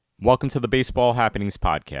Welcome to the Baseball Happenings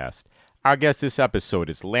Podcast. Our guest this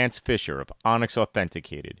episode is Lance Fisher of Onyx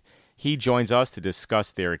Authenticated. He joins us to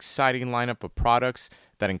discuss their exciting lineup of products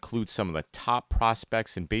that include some of the top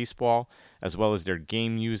prospects in baseball, as well as their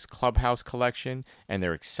game-used clubhouse collection and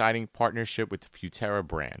their exciting partnership with the Futera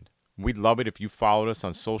brand. We'd love it if you followed us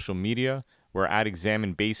on social media. We're at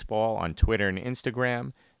Examine Baseball on Twitter and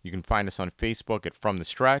Instagram. You can find us on Facebook at From the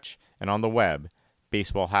Stretch and on the web,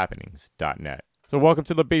 baseballhappenings.net. So welcome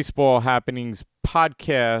to the Baseball Happenings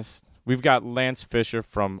Podcast. We've got Lance Fisher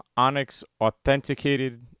from Onyx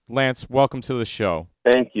Authenticated. Lance, welcome to the show.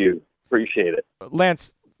 Thank you. Appreciate it.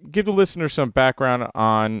 Lance, give the listener some background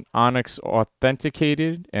on Onyx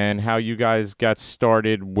Authenticated and how you guys got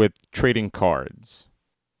started with trading cards.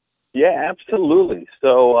 Yeah, absolutely.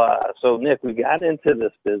 So Nick, we got into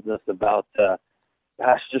this business about,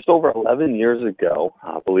 just over 11 years ago,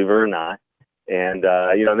 believe it or not. And,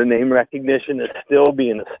 the name recognition is still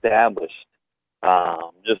being established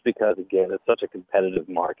just because, again, it's such a competitive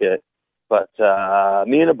market. But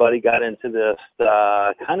me and a buddy got into this,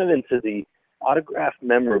 kind of into the autographed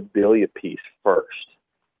memorabilia piece first.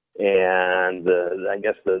 And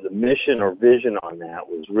the mission or vision on that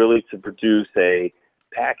was really to produce a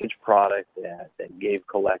package product that gave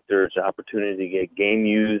collectors the opportunity to get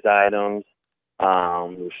game-used items,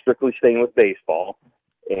 strictly staying with baseball,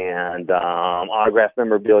 and autographed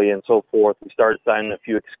memorabilia and so forth. We started signing a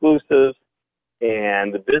few exclusives,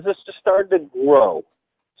 and the business just started to grow.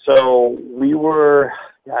 So we were,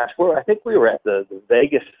 I think we were at the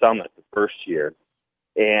Vegas Summit the first year,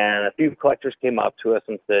 and a few collectors came up to us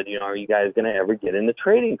and said, are you guys going to ever get into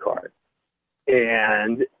trading cards?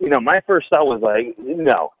 And, my first thought was like,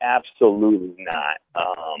 no, absolutely not.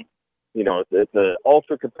 It's an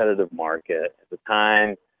ultra competitive market. At the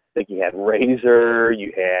time, I think you had Razor,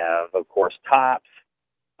 you have, of course, Topps.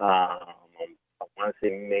 I want to say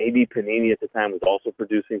maybe Panini at the time was also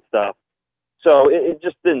producing stuff. So it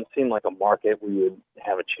just didn't seem like a market we would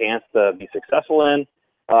have a chance to be successful in,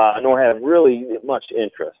 nor have really much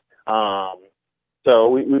interest. So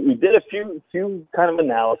we did a few kind of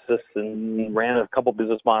analysis and ran a couple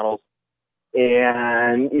business models.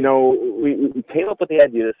 And, we came up with the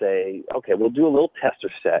idea to say, okay, we'll do a little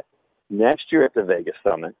tester set next year at the Vegas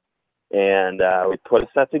Summit. And we put a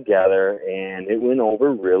set together, and it went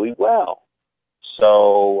over really well.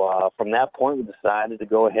 So from that point, we decided to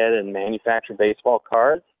go ahead and manufacture baseball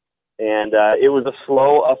cards. And it was a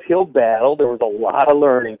slow uphill battle. There was a lot of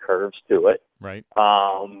learning curves to it. Right.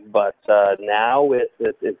 But now it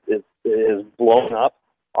has blown up.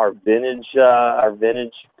 Our vintage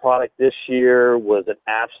product this year was an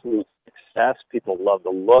absolute success. People love the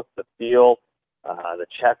look, the feel, the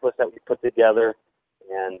checklist that we put together.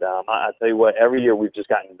 And I'll tell you what, every year we've just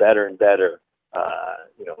gotten better and better,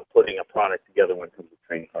 putting a product together when it comes to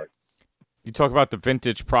trading cards. You talk about the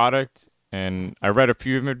vintage product, and I read a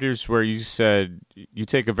few images where you said you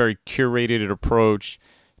take a very curated approach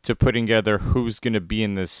to putting together who's going to be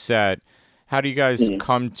in this set. How do you guys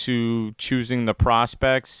come to choosing the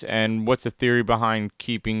prospects, and what's the theory behind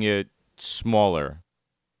keeping it smaller?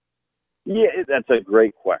 Yeah, that's a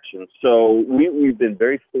great question. So we've been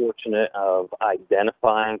very fortunate of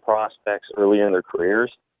identifying prospects early in their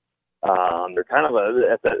careers. They're kind of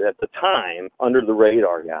at the time under the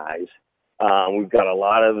radar guys. We've got a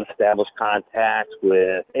lot of established contacts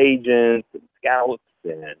with agents and scouts,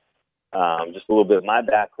 and just a little bit of my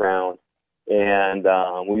background. And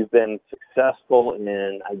we've been successful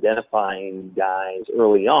in identifying guys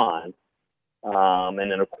early on.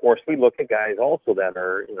 And then, of course, we look at guys also that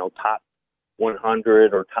are, top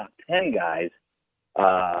 100 or top 10 guys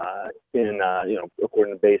according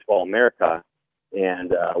to Baseball America.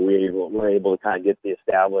 And we're able to kind of get the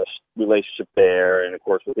established relationship there, and, of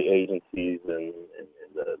course, with the agencies and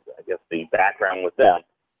the background with them.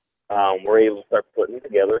 We're able to start putting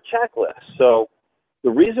together a checklist. So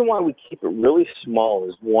the reason why we keep it really small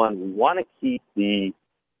is, one, we want to keep the,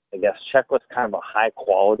 checklist kind of a high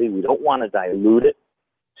quality. We don't want to dilute it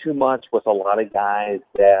too much with a lot of guys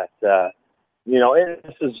that, and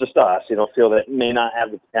this is just us, feel that may not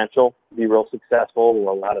have the potential to be real successful,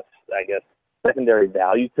 or a lot of, secondary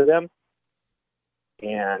value to them.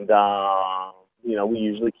 And, we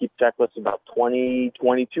usually keep checklists about 20,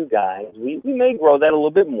 22 guys. We may grow that a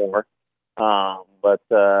little bit more. But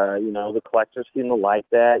the collectors seem to like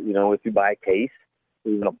that. If you buy a case,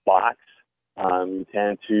 even a box, you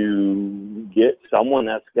tend to get someone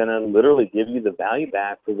that's going to literally give you the value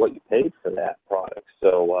back for what you paid for that product.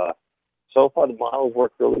 So far the model has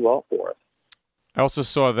worked really well for us. I also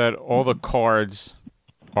saw that all the cards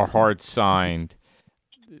are hard signed.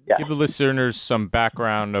 Yeah. give the listeners some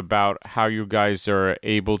background about how you guys are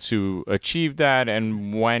able to achieve that,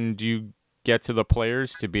 and when do you get to the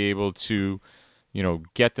players to be able to,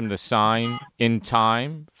 get them to sign in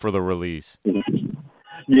time for the release?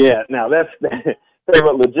 Yeah. Now that's tell you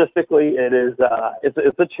what, logistically it is.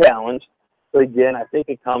 It's a challenge, but again, I think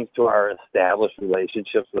it comes to our established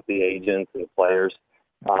relationships with the agents and the players.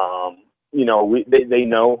 They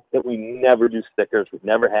know that we never do stickers. We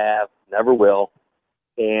never have, never will.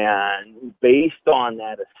 And based on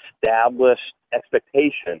that established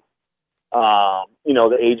expectation,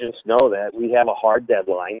 the agents know that we have a hard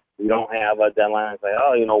deadline. We don't have a deadline and say,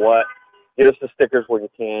 oh, you know what, get us the stickers when you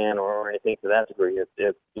can or anything to that degree. It's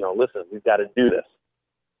listen, we've got to do this.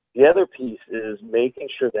 The other piece is making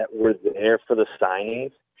sure that we're there for the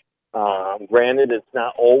signings. Granted, it's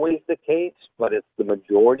not always the case, but it's the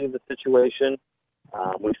majority of the situation.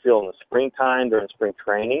 We feel in the springtime during spring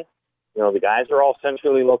training, the guys are all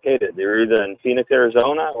centrally located. They're either in Phoenix,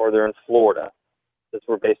 Arizona, or they're in Florida. Since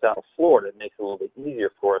we're based out of Florida, it makes it a little bit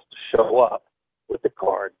easier for us to show up with the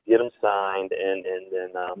card, get them signed, and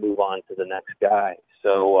then move on to the next guy.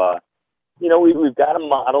 So, we've got a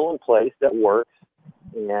model in place that works,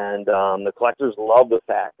 and the collectors love the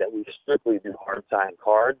fact that we strictly do hard signed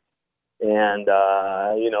cards. And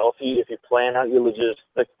if you plan out your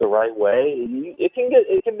logistics the right way, it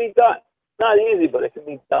can be done. It's not easy, but it can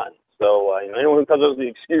be done. So anyone who comes up with the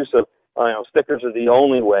excuse of stickers are the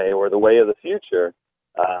only way or the way of the future,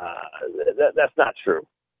 that's not true.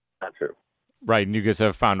 Not true. Right, and you guys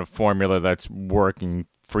have found a formula that's working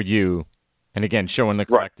for you. And again, showing the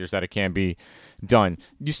collectors that it can be done.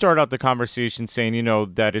 You start out the conversation saying,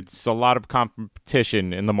 that it's a lot of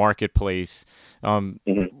competition in the marketplace.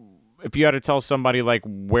 If you had to tell somebody, like,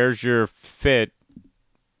 where's your fit,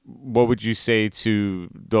 what would you say to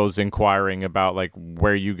those inquiring about, like,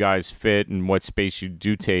 where you guys fit and what space you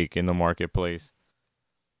do take in the marketplace?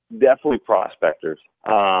 Definitely prospectors.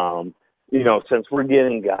 Since we're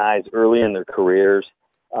getting guys early in their careers,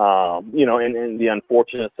 and the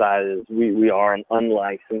unfortunate side is we are an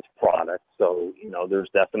unlicensed product. So, there's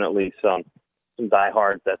definitely some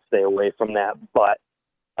diehards that stay away from that. But,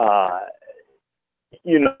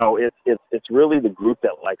 it's really the group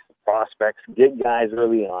that likes the prospects, get guys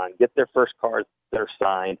early on, get their first cards that are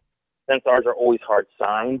signed. Since ours are always hard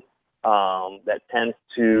signed, that tends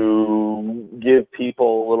to give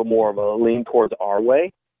people a little more of a lean towards our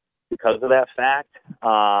way because of that fact.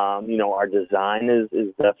 Our design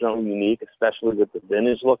is definitely unique, especially with the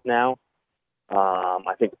vintage look now.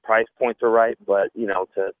 I think the price points are right, but,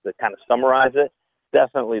 to kind of summarize it,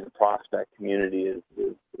 definitely the prospect community is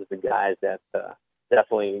the guys that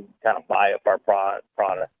definitely kind of buy up our product.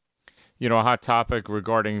 A hot topic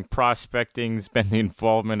regarding prospecting has been the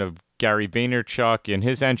involvement of Gary Vaynerchuk and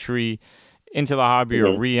his entry into the hobby,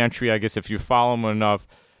 or re-entry, I guess, if you follow him enough.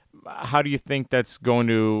 How do you think that's going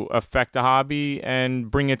to affect the hobby and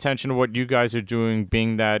bring attention to what you guys are doing,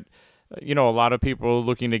 being that, a lot of people are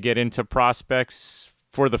looking to get into prospects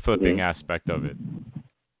for the flipping aspect of it?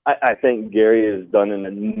 I think Gary has done an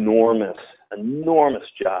enormous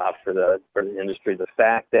job for the industry. The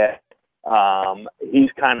fact that he's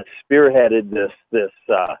kind of spearheaded this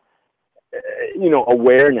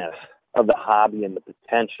awareness of the hobby and the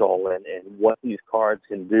potential and what these cards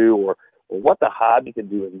can do, or what the hobby can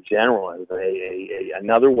do in general as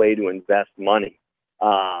another way to invest money,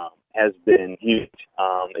 has been huge.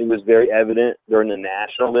 It was very evident during the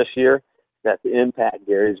National this year that the impact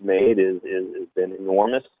Gary's made has been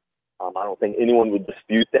enormous. I don't think anyone would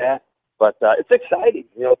dispute that. But it's exciting.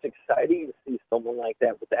 It's exciting to see someone like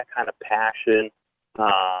that with that kind of passion,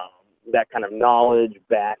 that kind of knowledge,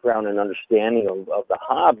 background, and understanding of the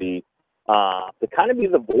hobby, to kind of be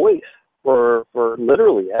the voice for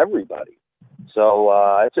literally everybody. So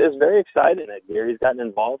it's very exciting that Gary's gotten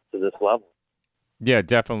involved to this level. Yeah,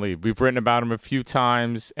 definitely. We've written about him a few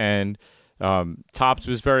times, and Topps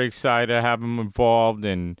was very excited to have him involved,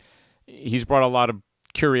 and he's brought a lot of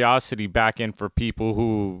curiosity back in for people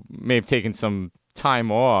who may have taken some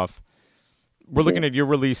time off. We're looking at your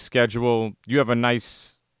release schedule. You have a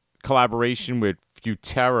nice collaboration with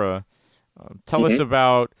Futera. Tell us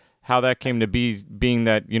about how that came to be, being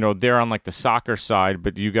that, they're on like the soccer side,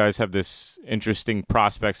 but you guys have this interesting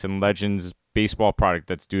Prospects and Legends baseball product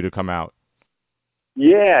that's due to come out.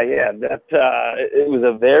 Yeah. That it was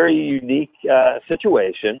a very unique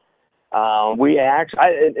situation. We actually,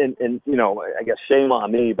 I guess shame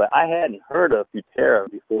on me, but I hadn't heard of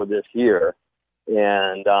Futera before this year,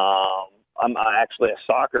 and I'm actually a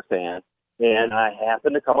soccer fan, and I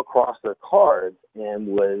happened to come across their cards and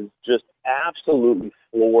was just absolutely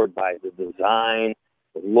floored by the design,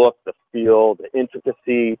 the look, the feel, the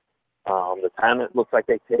intricacy, the time it looks like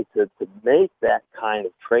they take to make that kind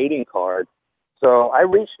of trading card. So I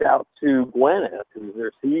reached out to Gwyneth, who's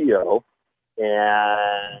their CEO,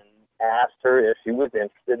 and asked her if she was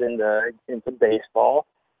interested into baseball,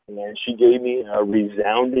 and she gave me a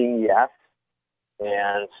resounding yes.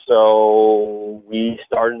 And so we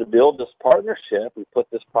started to build this partnership. We put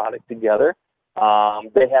this product together.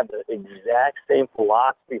 They have the exact same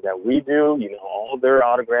philosophy that we do. All of their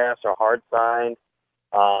autographs are hard signed.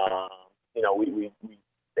 We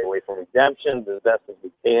stay away from redemptions as best as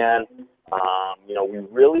we can. We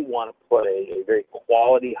really want to put a very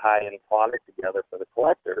quality, high-end product together for the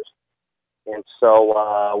collectors. And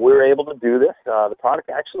so we were able to do this. The product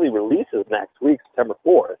actually releases next week, September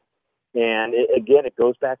 4th. And it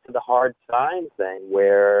goes back to the hard sign thing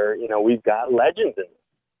where, we've got legends in it.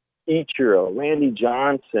 Ichiro, Randy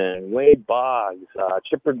Johnson, Wade Boggs,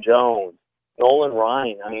 Chipper Jones, Nolan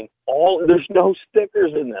Ryan. I mean, there's no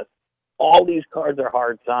stickers in this. All these cards are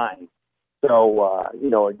hard signed. So,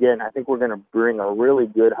 I think we're going to bring a really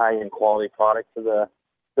good high-end quality product to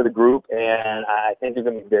the group, and I think they're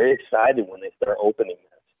going to be very excited when they start opening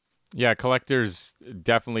this. Yeah, collectors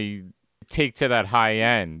definitely take to that high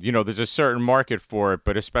end. There's a certain market for it,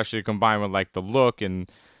 but especially combined with like the look and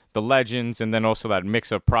the legends, and then also that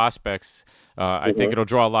mix of prospects, I think it'll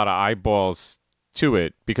draw a lot of eyeballs to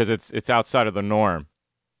it because it's outside of the norm.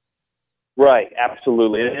 Right,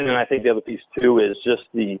 absolutely. And I think the other piece too is just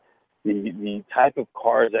the type of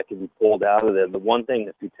cards that can be pulled out of there. The one thing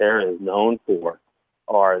that Butera is known for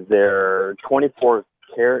are their 24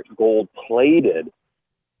 karat gold plated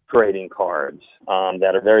trading cards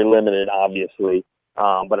that are very limited, obviously.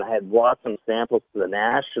 But I had brought some samples to the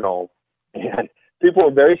National, and people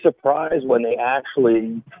were very surprised when they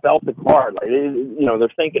actually felt the card. Like, they're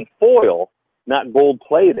thinking foil, not gold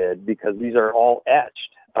plated, because these are all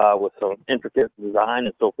etched with some intricate design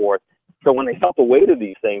and so forth. So when they felt the weight of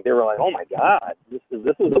these things, they were like, "Oh my God, this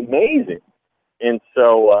is amazing!" And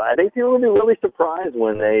so I think people will be really surprised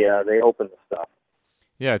when they open the stuff.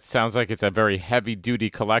 Yeah, it sounds like it's a very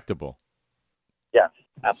heavy-duty collectible. Yes,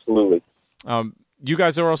 absolutely. You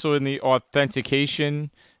guys are also in the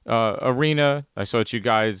authentication arena. I saw that you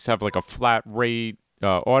guys have like a flat rate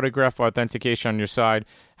autograph authentication on your side.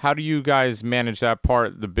 How do you guys manage that part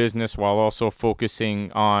of the business while also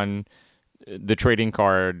focusing on the trading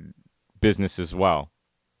card business as well?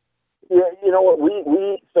 Yeah, you know what,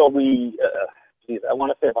 I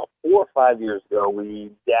want to say about 4 or 5 years ago,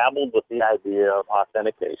 we dabbled with the idea of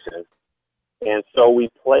authentication. And so we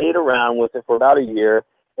played around with it for about a year.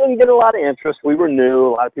 Didn't get a lot of interest. We were new.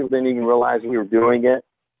 A lot of people didn't even realize we were doing it,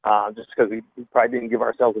 just because we probably didn't give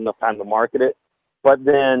ourselves enough time to market it. But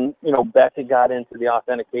then, Becca got into the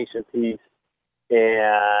authentication piece,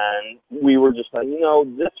 and we were just like,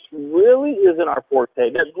 this really isn't our forte.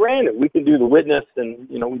 Now, granted, we can do the witness and,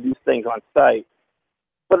 we do things on site,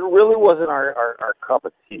 but it really wasn't our cup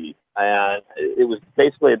of tea. And it was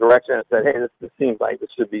basically a direction that said, hey, this seems like this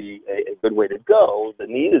should be a good way to go. The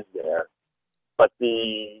need is there. But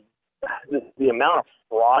the amount of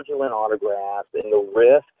fraudulent autographs and the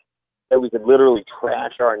risk that we could literally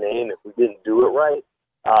trash our name if we didn't do it right,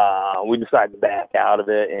 we decided to back out of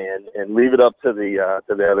it and leave it up to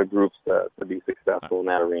the other groups to be successful in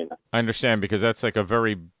that arena. I understand, because that's like a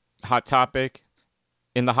very hot topic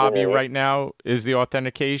in the hobby right now, is the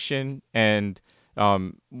authentication. And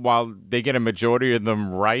while they get a majority of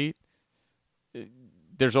them right,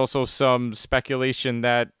 there's also some speculation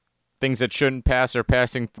that things that shouldn't pass are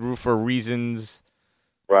passing through for reasons,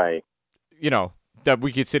 right? That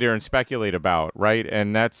we could sit here and speculate about, right?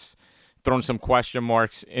 And that's thrown some question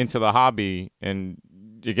marks into the hobby. And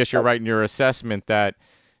I guess you're right in your assessment that,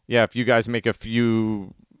 yeah, if you guys make a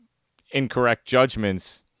few incorrect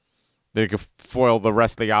judgments, they could foil the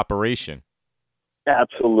rest of the operation.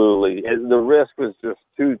 Absolutely. And the risk was just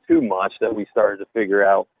too much that we started to figure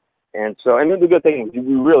out. And so, and the good thing was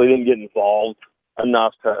we really didn't get involved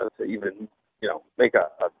enough to even, make a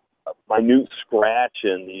minute scratch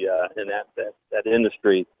in that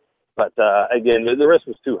industry. But again, the risk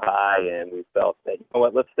was too high, and we felt that,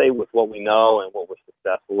 let's stay with what we know and what we're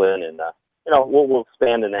successful in, and we'll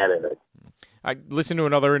expand in that area. I listened to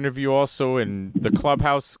another interview also in the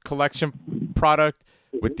Clubhouse collection product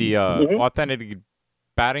with the authentic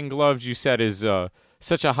batting gloves. You said is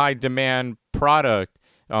such a high demand product.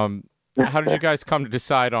 How did you guys come to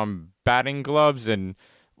decide on batting gloves, and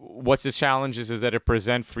what's the challenges that it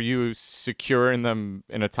present for you securing them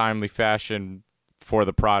in a timely fashion for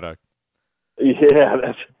the product?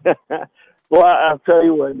 Yeah, Well, I'll tell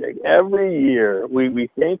you what, Nick, every year we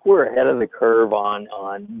think we're ahead of the curve on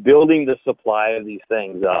building the supply of these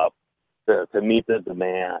things up to meet the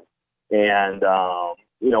demand. And,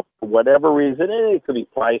 for whatever reason, it could be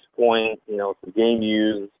price point, the game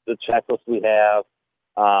used, the checklist we have.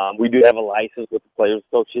 We do have a license with the Players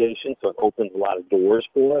Association, so it opens a lot of doors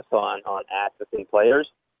for us on accessing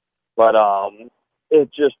players. But it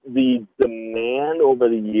just, the demand over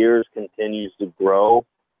the years continues to grow.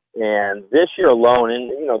 And this year alone,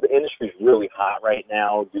 and the industry's really hot right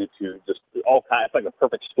now due to just all kinds. It's like a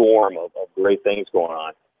perfect storm of great things going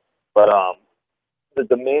on. But the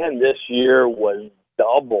demand this year was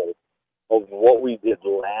double of what we did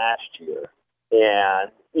last year,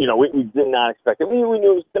 and we did not expect it. We knew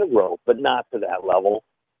it was going to grow, but not to that level.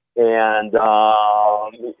 And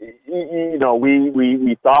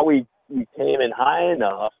we thought we came in high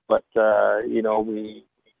enough, but we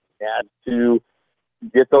had to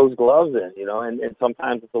get those gloves in, and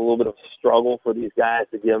sometimes it's a little bit of a struggle for these guys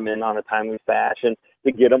to get them in on a timely fashion,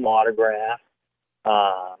 to get them autographed.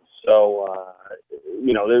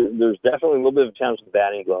 There's definitely a little bit of a challenge with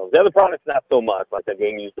batting gloves. The other products, not so much, like the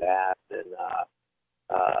game used hats and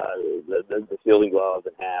the fielding gloves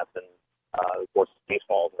and hats, and of course,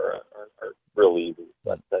 baseballs are really easy.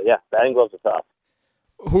 But batting gloves are tough.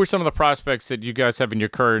 Who are some of the prospects that you guys have in your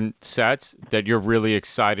current sets that you're really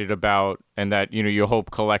excited about and that, you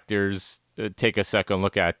hope collectors take a second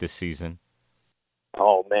look at this season?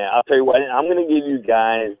 Oh, man, I'll tell you what, I'm going to give you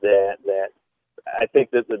guys that I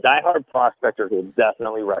think that the diehard prospectors will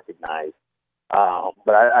definitely recognize.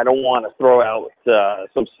 But I don't want to throw out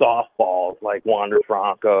some softballs like Wander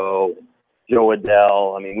Franco, Joe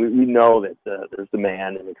Adell. I mean, we know that there's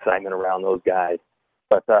demand and excitement around those guys.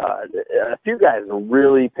 But a few guys will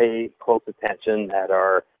really pay close attention that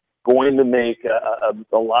are going to make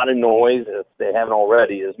a lot of noise, if they haven't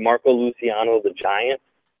already, is Marco Luciano, the Giant,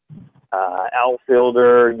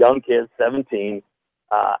 outfielder, young kid, 17,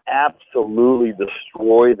 absolutely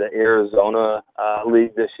destroyed the Arizona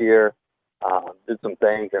League this year. Did some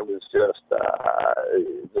things that was just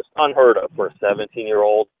unheard of for a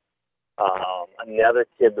 17-year-old. Another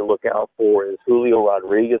kid to look out for is Julio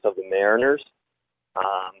Rodriguez of the Mariners.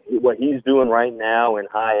 What he's doing right now in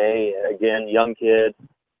high A, again, young kid,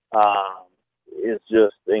 is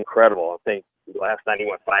just incredible. I think last night he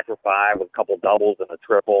went 5 for 5 with a couple doubles and a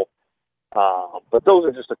triple. But those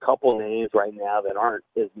are just a couple names right now that aren't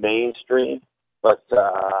as mainstream, but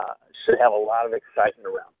should have a lot of excitement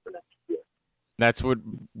around for next year. That's what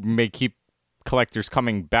may keep collectors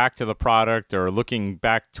coming back to the product or looking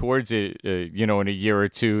back towards it, in a year or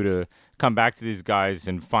two to come back to these guys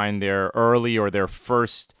and find their early or their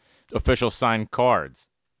first official signed cards.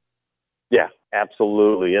 Yeah,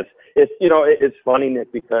 absolutely. It's funny,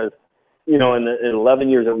 Nick, because, in the 11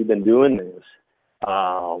 years that we've been doing this,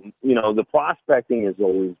 the prospecting has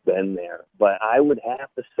always been there. But I would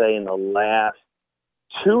have to say in the last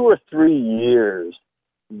 2 or 3 years,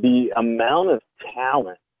 the amount of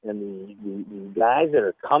talent and the guys that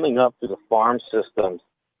are coming up through the farm systems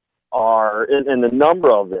and the number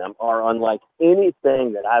of them are unlike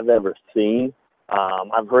anything that I've ever seen.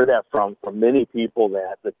 I've heard that from many people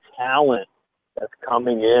that the talent that's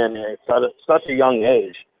coming in at such a young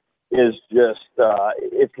age is just,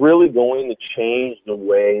 it's really going to change the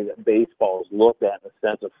way that baseball is looked at in the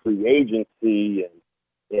sense of free agency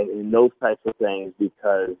and those types of things,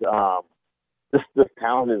 because this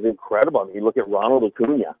talent is incredible. I mean, you look at Ronald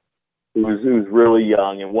Acuna, who's really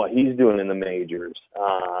young and what he's doing in the majors.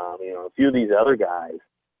 A few of these other guys.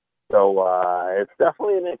 So it's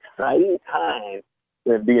definitely an exciting time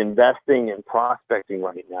to be investing in prospecting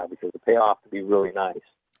right now because the payoff could be really nice.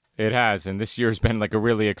 It has, and this year's been like a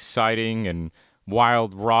really exciting and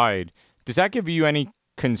wild ride. Does that give you any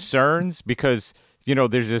concerns? Because,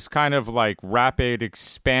 there's this kind of like rapid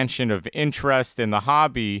expansion of interest in the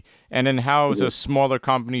hobby, and then how, as a smaller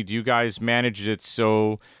company, do you guys manage it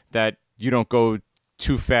so that you don't go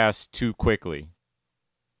too fast, too quickly?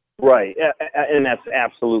 Right, and that's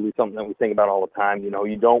absolutely something that we think about all the time.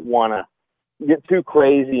 You don't want to get too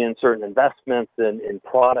crazy in certain investments and in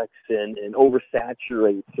products and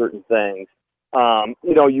oversaturate certain things.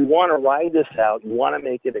 You want to ride this out. You want to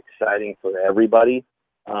make it exciting for everybody.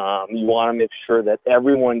 You want to make sure that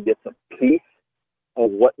everyone gets a piece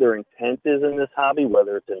of what their intent is in this hobby,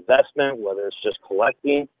 whether it's investment, whether it's just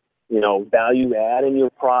collecting, value add in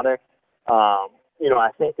your product. I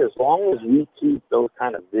think as long as we keep those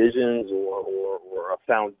kind of visions or a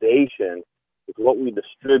foundation with what we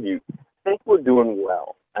distribute, I think we're doing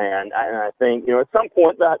well. And I think, at some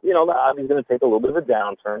point that, the hobby's going to take a little bit of a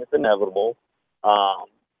downturn. It's inevitable.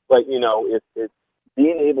 But, it's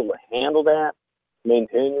being able to handle that,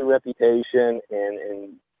 maintain your reputation,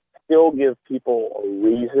 and still give people a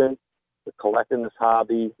reason to collect in this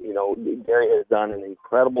hobby. Gary has done an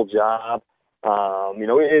incredible job. In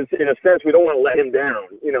a sense, we don't want to let him down.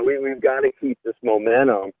 We've got to keep this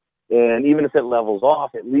momentum. And even if it levels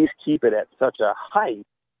off, at least keep it at such a height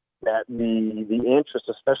that the interest,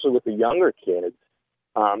 especially with the younger kids,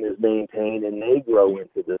 is maintained and they grow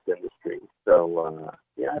into this industry. So,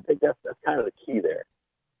 I think that's kind of the key there.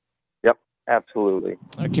 Yep, absolutely.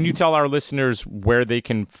 Can you tell our listeners where they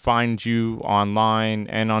can find you online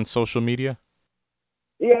and on social media?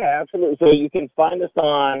 Yeah, absolutely. So you can find us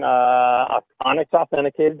on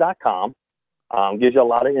OnyxAuthenticated.com. Gives you a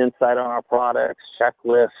lot of insight on our products,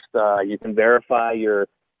 checklist. You can verify your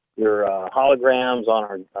holograms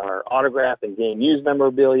on our autograph and game used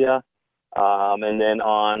memorabilia. And then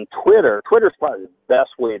on Twitter's probably the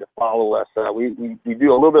best way to follow us. We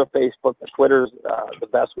do a little bit of Facebook, but Twitter's the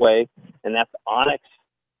best way, and that's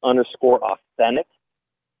Onyx_authentic.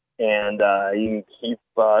 And you can keep,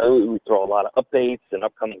 we throw a lot of updates and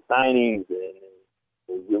upcoming signings and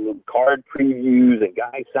card previews and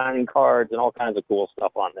guy signing cards and all kinds of cool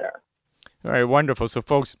stuff on there. All right, wonderful. So,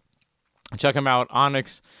 folks, check them out.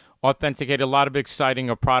 Onyx Authenticated, a lot of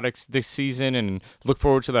exciting products this season, and look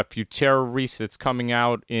forward to that Futera Reese that's coming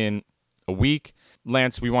out in a week.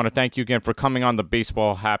 Lance, we want to thank you again for coming on the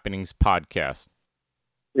Baseball Happenings podcast.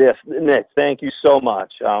 Yes, Nick, thank you so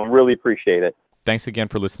much. Really appreciate it. Thanks again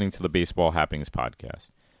for listening to the Baseball Happenings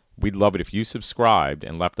podcast. We'd love it if you subscribed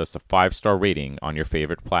and left us a 5-star rating on your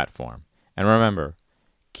favorite platform. And remember,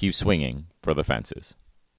 keep swinging for the fences.